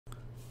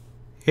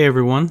Hey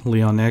everyone,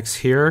 LeonX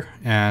here,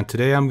 and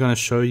today I'm going to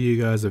show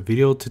you guys a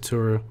video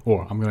tutorial,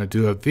 or I'm going to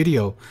do a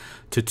video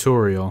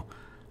tutorial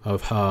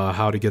of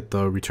how to get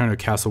the Return to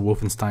Castle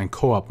Wolfenstein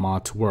co-op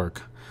mod to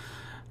work.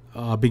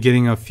 I've been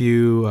getting a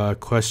few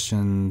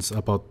questions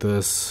about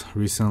this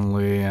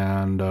recently,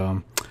 and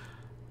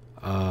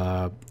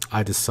I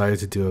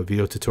decided to do a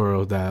video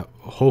tutorial that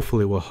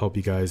hopefully will help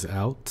you guys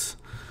out.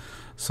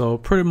 So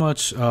pretty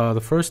much the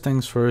first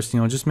things first,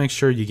 just make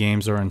sure your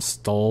games are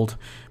installed.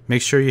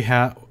 Make sure you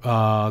have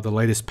the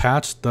latest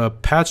patch. The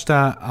patch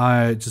that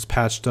I just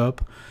patched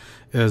up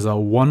is a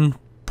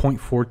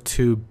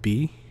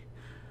 1.42b.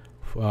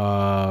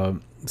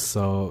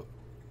 So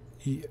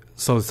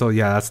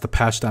yeah, that's the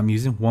patch that I'm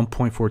using,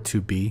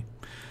 1.42b.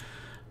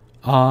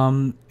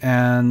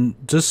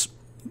 And just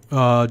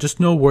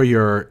know where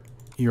your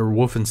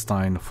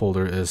Wolfenstein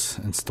folder is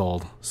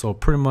installed. So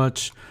pretty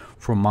much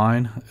for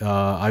mine,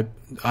 I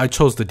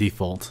chose the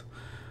default.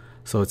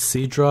 So it's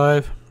C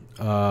drive.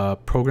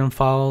 Program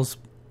files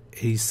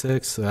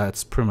 86,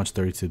 that's pretty much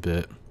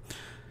 32-bit,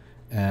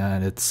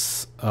 and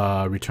it's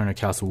Return to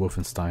Castle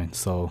Wolfenstein.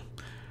 So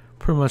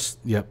pretty much,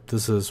 yep,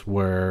 this is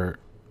where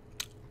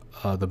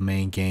the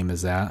main game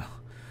is at.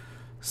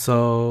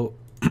 So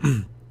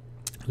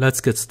let's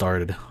get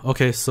started.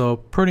 Okay, so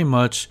pretty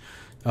much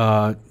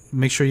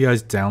make sure you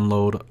guys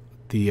download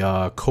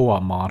the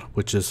co-op mod,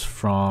 which is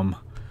from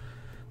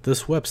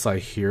this website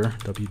here,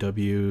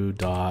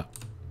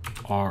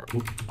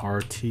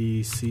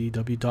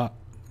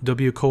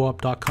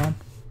 rtcw.wcoop.com.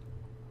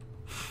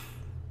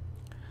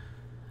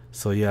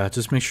 So yeah,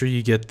 just make sure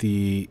you get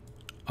the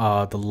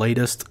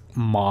latest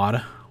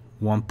mod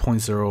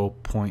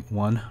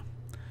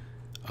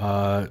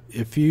 1.0.1.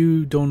 If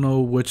you don't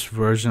know which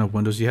version of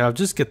Windows you have,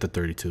 just get the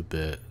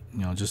 32-bit,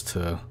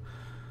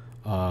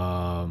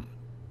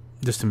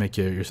 just to make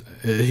it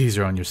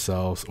easier on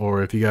yourselves.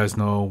 Or if you guys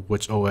know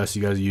which OS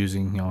you guys are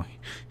using,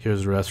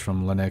 here's the rest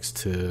from Linux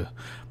to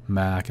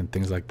Mac and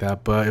things like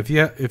that. But if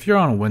you're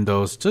on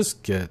Windows,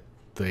 just get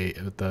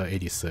the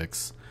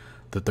 86,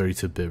 the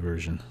 32-bit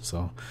version.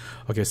 So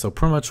okay, so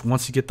pretty much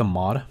once you get the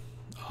mod,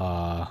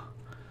 so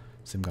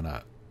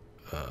I'm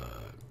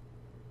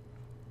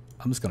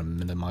just gonna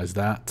minimize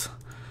that.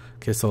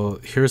 Okay, so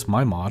here's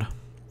my mod.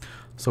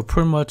 So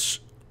pretty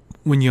much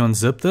when you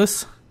unzip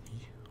this,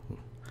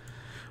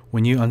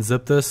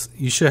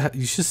 you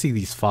should see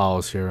these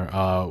files here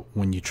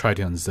when you try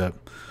to unzip.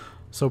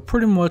 So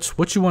pretty much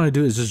what you want to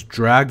do is just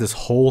drag this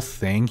whole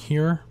thing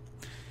here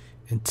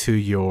into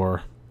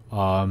your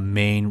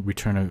main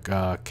Return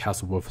to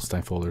Castle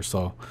Wolfenstein folder.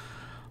 So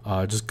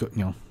just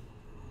go,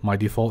 my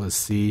default is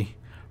C,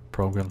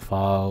 program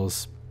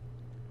files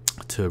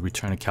to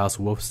Return to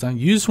Castle Wolfenstein.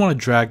 You just want to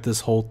drag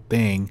this whole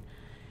thing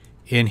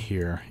in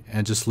here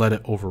and just let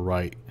it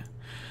overwrite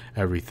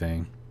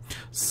everything.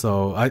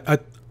 So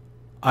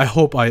I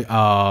hope what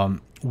I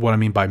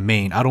mean by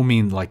main, I don't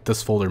mean like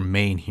this folder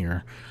main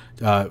here.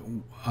 I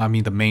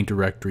mean the main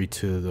directory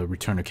to the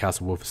Return to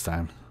Castle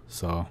Wolfenstein.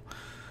 So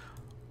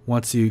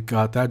once you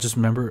got that, just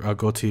remember,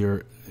 go to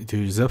your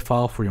zip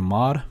file for your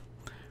mod,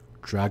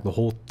 drag the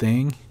whole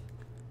thing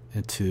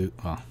into.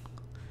 I want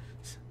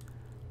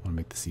to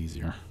make this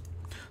easier.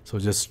 So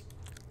just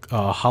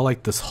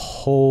highlight this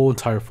whole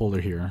entire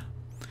folder here,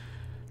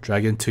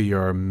 drag it into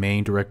your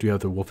main directory of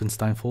the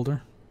Wolfenstein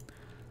folder,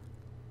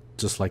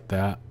 just like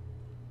that.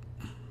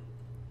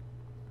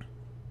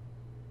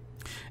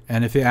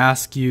 And if it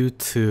asks you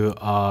to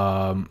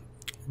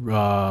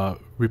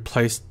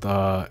replace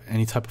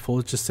any type of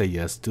folder, just say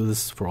yes. Do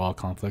this for all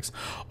conflicts.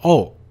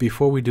 Oh,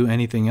 before we do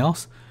anything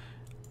else,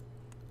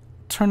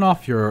 turn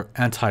off your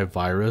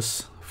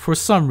antivirus. For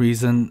some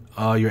reason,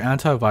 your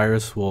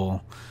antivirus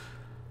will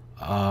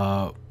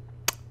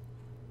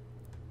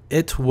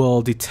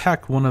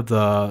detect one of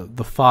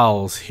the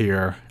files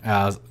here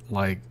as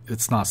like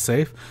it's not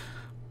safe,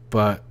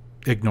 but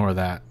ignore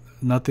that.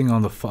 Nothing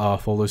on the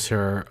folders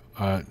here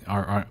are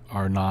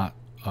not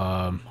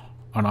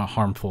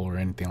harmful or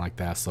anything like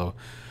that. So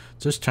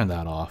just turn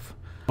that off.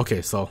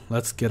 Okay, so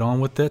let's get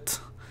on with it.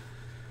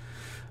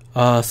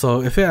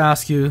 So if it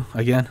asks you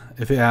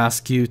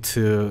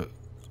to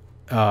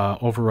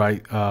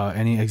overwrite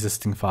any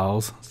existing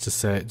files, just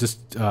say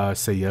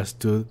yes.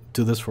 Do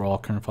this for all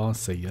current files.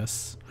 Say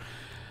yes.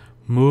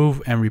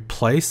 Move and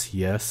replace.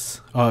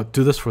 Yes.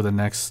 Do this for the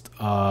next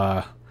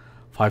 5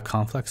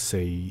 conflicts.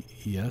 Say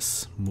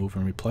yes. Move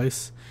and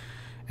replace.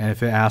 And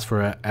if it asks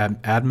for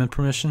admin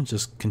permission,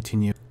 just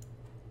continue.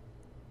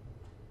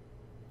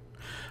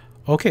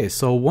 Okay,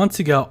 so once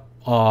you got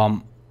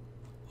all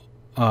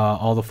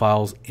the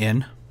files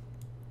in,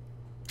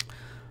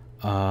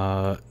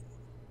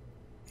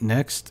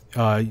 next,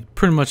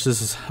 pretty much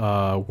this is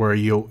where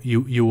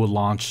you will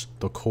launch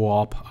the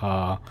co-op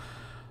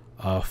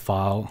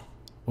file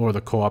or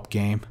the co-op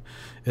game.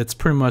 It's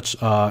pretty much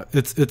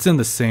it's in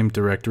the same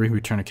directory,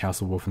 Return to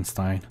Castle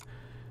Wolfenstein.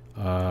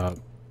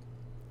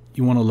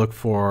 You want to look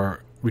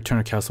for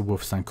Return to Castle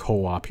Wolfenstein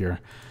co-op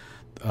here.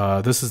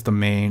 This is the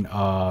main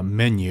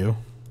menu.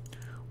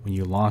 When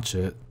you launch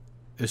it,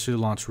 it should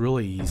launch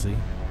really easy.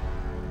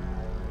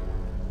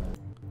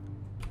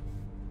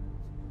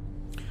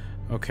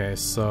 Okay,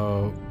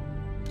 so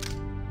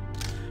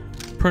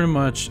pretty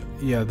much,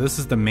 yeah, this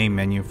is the main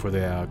menu for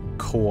the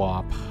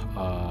co-op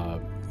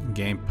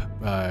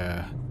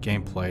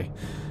gameplay.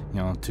 You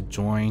know, to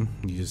join,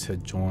 you just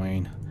hit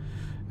join,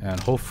 and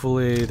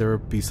hopefully there will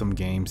be some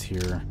games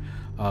here.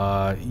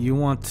 You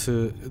want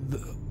to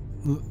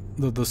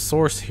the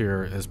source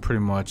here is pretty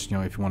much, you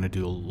know, if you want to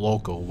do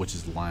local, which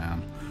is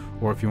LAN,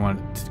 or if you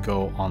want to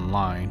go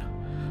online.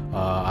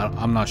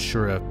 I'm not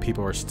sure if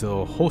people are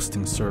still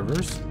hosting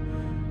servers.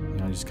 You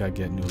know, you just gotta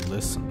get new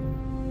lists.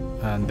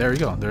 And there you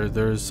go.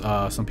 There's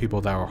some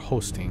people that are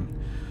hosting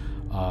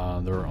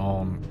their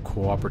own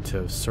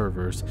cooperative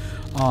servers.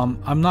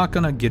 I'm not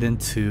gonna get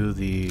into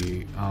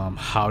the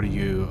how do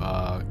you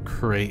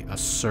create a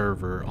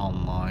server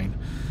online,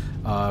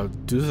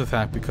 due to the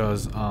fact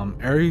because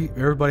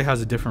everybody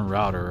has a different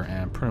router,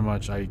 and pretty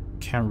much I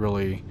can't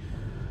really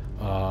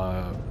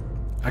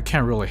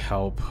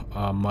help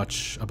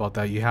much about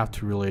that. You have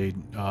to really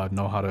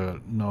know how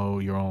to know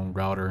your own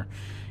router,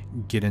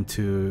 get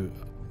into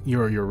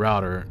your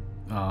router,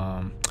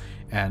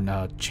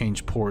 and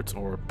change ports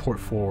or port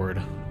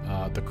forward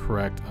the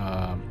correct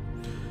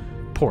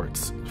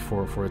ports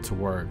for it to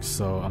work.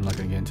 So I'm not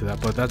going to get into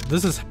that, but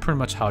this is pretty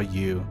much how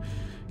you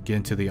get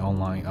into the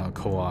online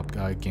co-op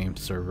game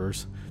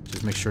servers.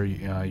 Just make sure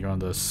you're on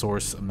the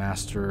source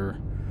master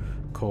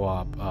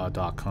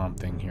coop.com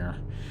thing here.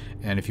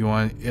 And if you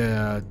want,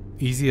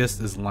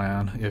 easiest is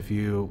LAN. If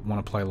you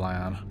want to play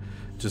LAN,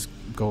 just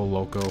go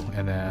local,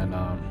 and then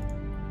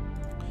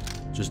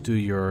just do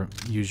your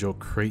usual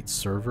create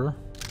server.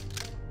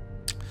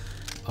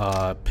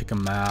 Pick a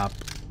map,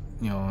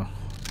 you know,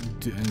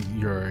 do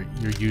your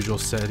usual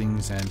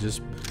settings, and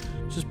just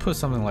put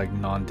something like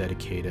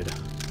non-dedicated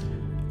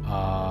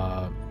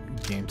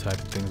game type,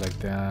 things like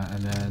that,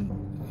 and then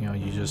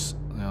you just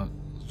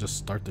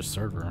start the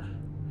server.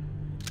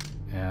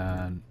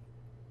 And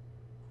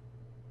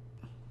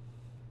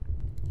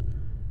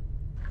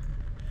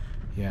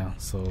yeah,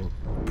 so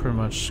pretty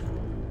much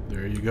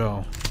there you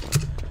go.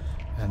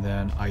 And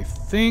then I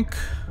think,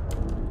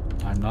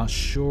 I'm not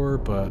sure,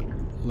 but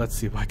let's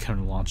see if I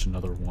can launch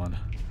another one.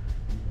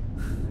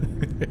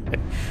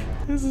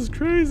 This is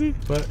crazy.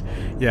 But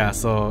yeah,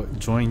 so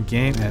join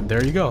game, and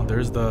there you go.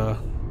 There's the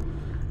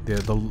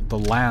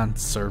LAN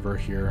server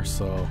here.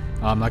 So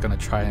I'm not gonna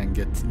try and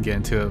get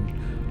into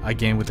a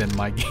game within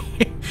my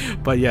game.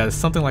 But yeah,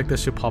 something like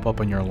this should pop up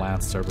on your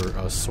LAN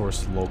server,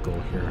 source local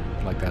here,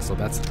 like that. So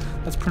that's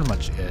pretty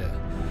much it.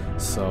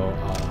 So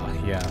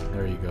yeah,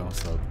 there you go.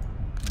 So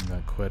I'm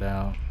gonna quit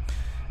out,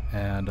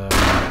 and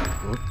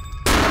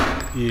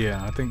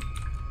yeah, I think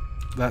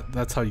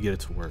that's how you get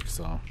it to work.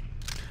 So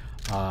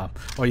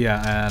oh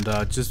yeah, and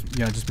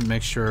just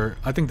make sure,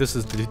 I think this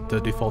is the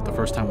default the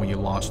first time when you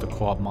launch the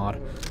co-op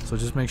mod, so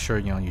just make sure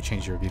you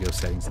change your video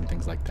settings and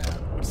things like that.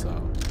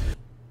 So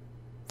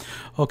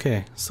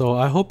okay, so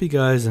I hope you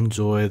guys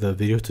enjoy the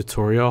video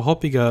tutorial. I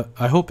hope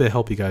it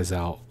helped you guys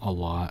out a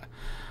lot.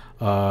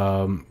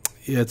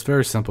 Yeah, it's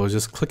very simple.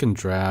 Just click and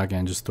drag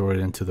and just throw it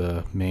into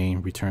the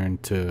main, return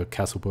to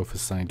Castle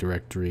Wolfenstein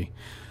directory.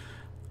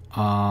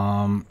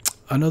 I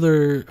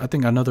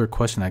think another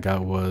question I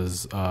got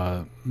was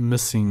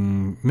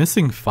missing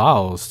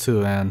files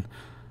too, and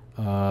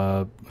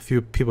a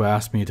few people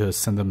asked me to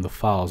send them the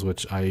files,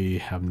 which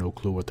I have no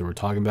clue what they were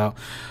talking about.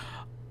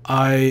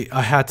 I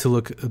had to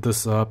look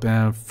this up,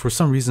 and for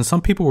some reason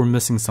some people were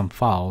missing some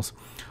files,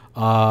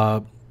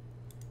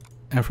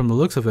 and from the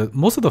looks of it,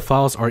 most of the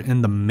files are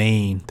in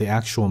the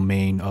actual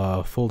main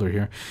folder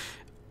here.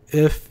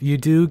 If you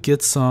do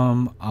get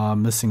some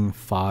missing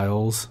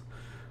files,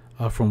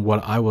 from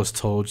what I was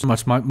told,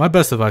 my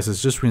best advice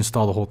is just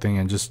reinstall the whole thing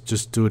and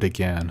just do it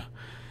again,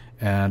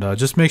 and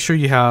just make sure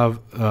you have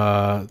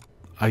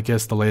I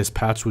guess the latest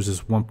patch, which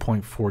is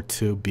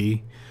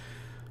 1.42b,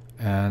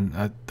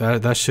 and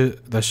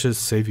that should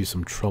save you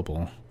some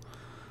trouble.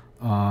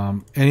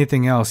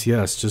 Anything else,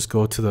 yes, just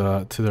go to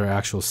their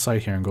actual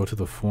site here and go to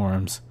the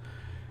forums,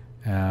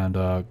 and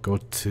go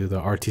to the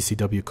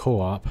RTCW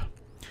co-op,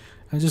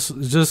 and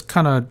just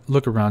kind of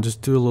look around,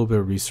 just do a little bit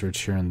of research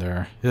here and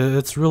there.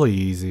 It's really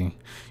easy.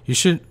 You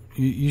should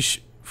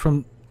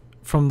from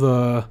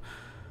the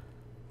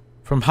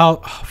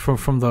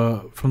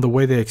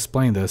way they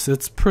explain this,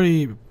 it's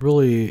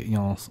really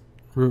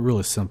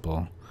really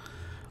simple.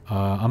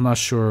 I'm not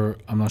sure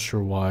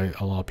why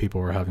a lot of people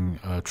were having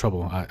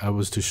trouble. I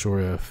was too sure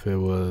if it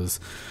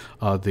was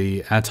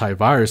the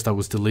antivirus that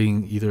was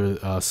deleting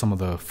either some of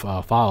the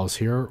files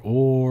here,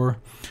 or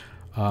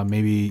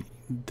maybe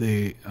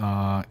it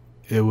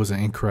was an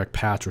incorrect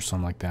patch or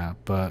something like that.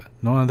 But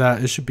knowing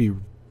that, it should be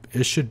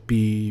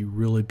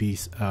really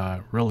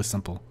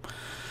simple.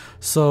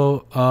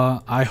 So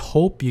I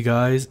hope you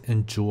guys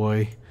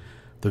enjoy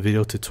the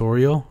video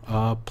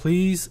tutorial.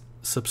 Please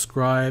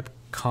subscribe,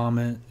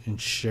 comment, and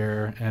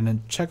share, and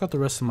then check out the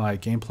rest of my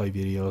gameplay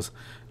videos,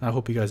 and I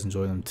hope you guys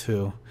enjoy them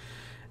too.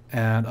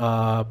 And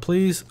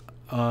please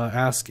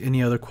ask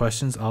any other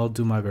questions. I'll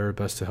do my very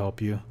best to help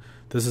you.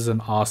 This is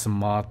an awesome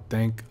mod.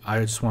 I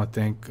just want to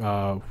thank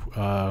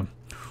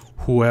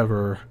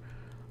whoever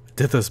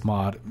did this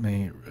mod, I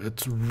mean,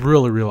 it's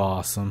really, really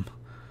awesome.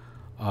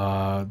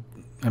 I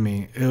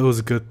mean, it was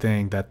a good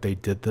thing that they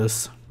did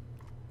this.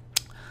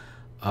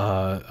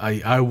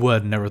 I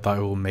would never thought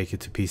it would make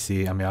it to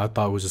PC. I mean, I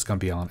thought it was just gonna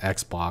be on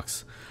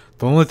Xbox.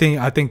 The only thing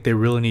I think they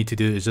really need to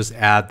do is just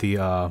add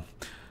the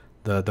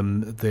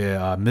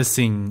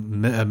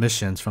missing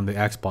missions from the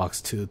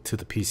Xbox to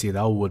the PC.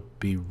 That would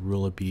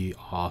really be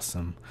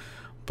awesome.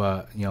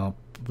 But you know,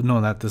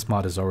 knowing that this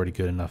mod is already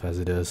good enough as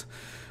it is.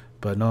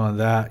 But knowing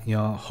that, you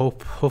know,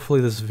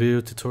 hopefully this video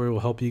tutorial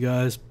will help you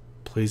guys.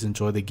 Please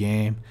enjoy the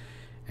game,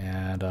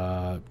 and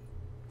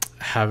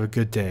have a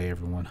good day,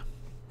 everyone.